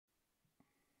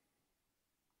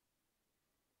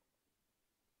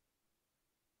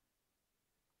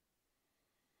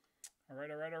All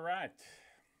right.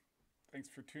 Thanks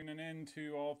for tuning in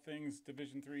to all things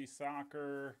Division Three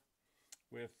soccer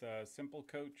with Simple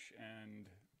Coach and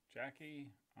Jackie.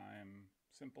 I'm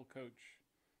Simple Coach.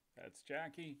 That's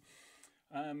Jackie.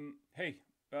 Hey,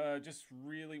 just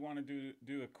really want to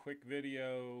do a quick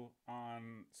video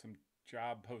on some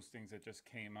job postings that just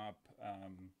came up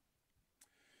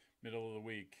middle of the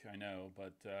week. I know,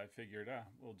 but I figured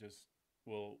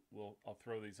I'll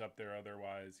throw these up there.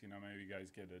 Otherwise, maybe you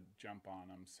guys get a jump on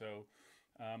them. So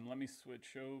let me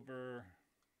switch over.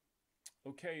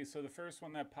 Okay, so the first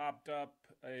one that popped up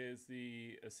is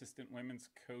the assistant women's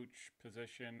coach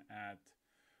position at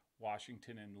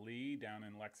Washington and Lee down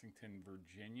in Lexington,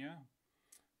 Virginia.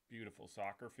 Beautiful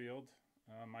soccer field,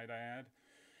 might I add.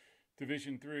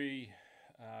 Division 3,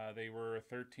 they were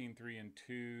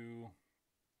 13-3-2.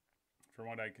 From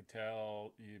what I could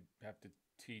tell, you have to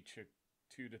teach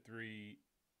 2 to 3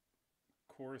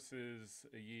 courses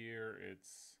a year.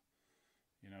 It's,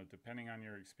 depending on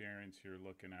your experience, you're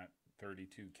looking at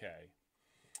 $32K.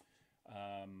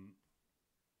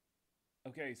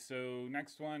 Okay, so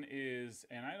next one is,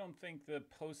 and I don't think the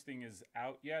posting is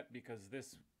out yet because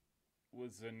this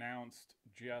was announced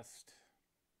just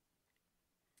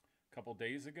a couple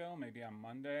days ago, maybe on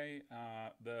Monday.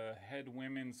 The head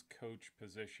women's coach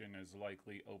position is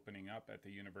likely opening up at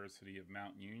the University of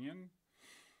Mount Union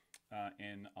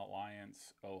in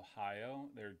Alliance, Ohio.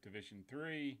 They're Division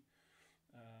 3,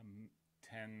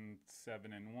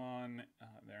 10-7-1.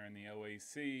 They're in the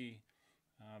OAC.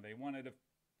 They won it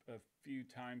a few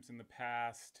times in the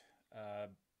past.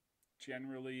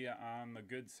 Generally on the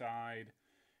good side.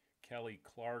 Kelly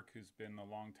Clark, who's been the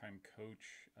longtime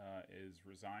coach, has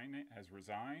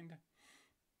resigned.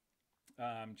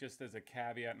 Just as a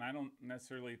caveat, and I don't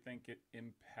necessarily think it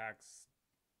impacts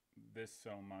this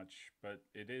so much, but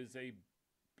it is a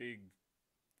big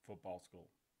football school.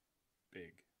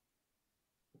 Big.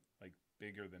 Like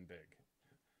bigger than big.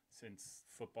 Since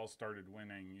football started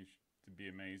winning, you should be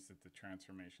amazed at the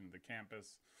transformation of the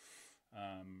campus.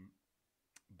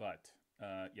 But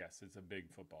yes, it's a big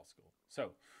football school.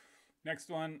 So next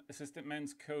one, assistant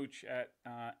men's coach at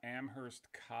Amherst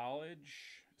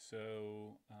College.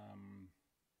 So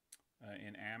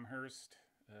in Amherst,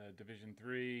 Division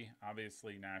 3,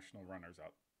 obviously national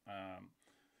runners-up.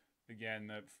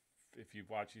 Again, if you've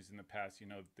watched these in the past, you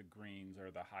know the greens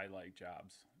are the highlight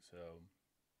jobs. So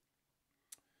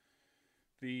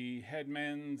the head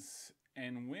men's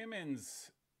and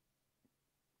women's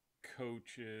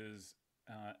coaches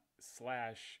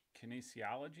slash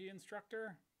kinesiology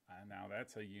instructor. Now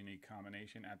that's a unique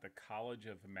combination at the College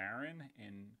of Marin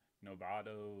in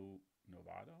Novato,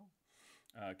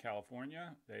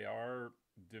 California. They are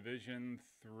Division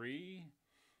 3.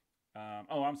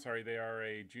 I'm sorry, they are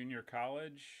a junior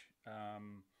college.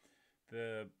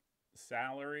 The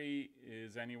salary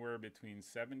is anywhere between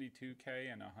 $72K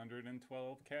and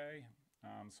 $112K.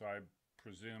 So I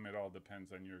presume it all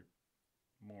depends on your,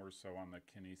 more so on the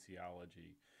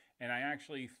kinesiology. And I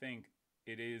actually think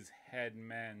it is head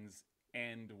men's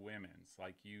and women's.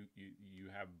 Like you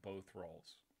have both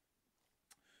roles.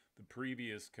 The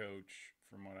previous coach,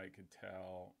 from what I could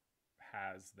tell,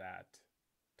 has that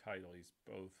title. He's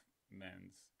both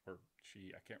men's, or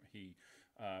she,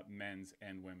 men's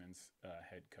and women's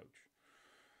head coach.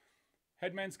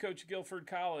 Head men's coach, Guilford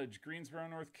College, Greensboro,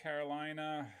 North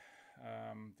Carolina,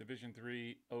 Division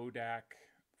 3, ODAC,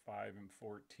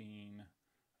 5-14.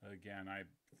 Again,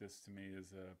 this to me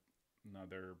is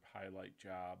another highlight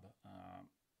job.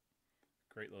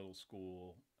 Great little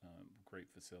school, great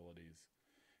facilities.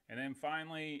 And then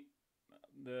finally,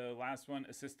 the last one,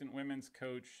 assistant women's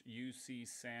coach, UC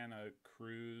Santa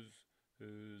Cruz,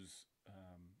 whose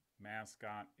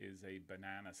mascot is a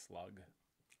banana slug. I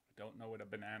don't know what a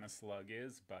banana slug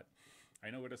is, but I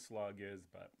know what a slug is.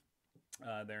 But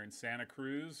they're in Santa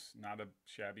Cruz, not a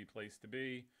shabby place to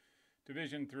be.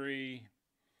 Division 3.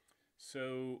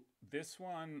 So this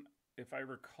one, if I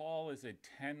recall, is a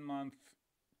 10-month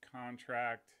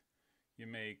contract. You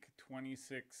make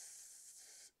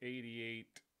 $26.88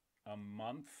 a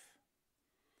month,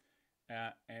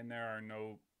 and there are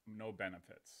no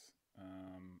benefits.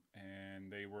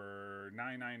 And they were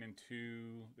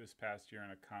 9-9-2 this past year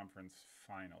and a conference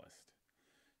finalist.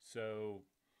 So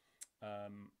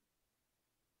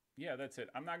yeah, that's it.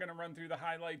 I'm not going to run through the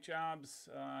highlight jobs.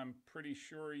 I'm pretty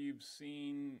sure you've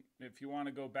seen, if you want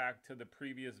to go back to the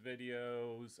previous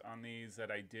videos on these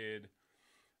that I did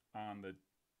on the,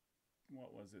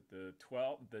 what was it, the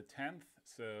 10th?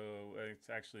 So it's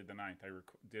actually the 9th. I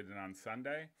did it on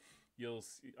Sunday. You'll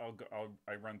see,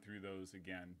 I run through those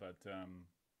again. But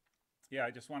yeah,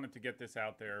 I just wanted to get this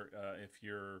out there. If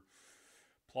you're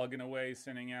plugging away,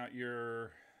 sending out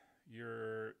your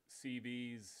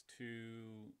CVs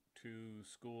to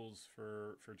schools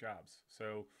for jobs.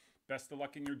 So best of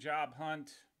luck in your job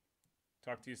hunt.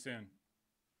 Talk to you soon.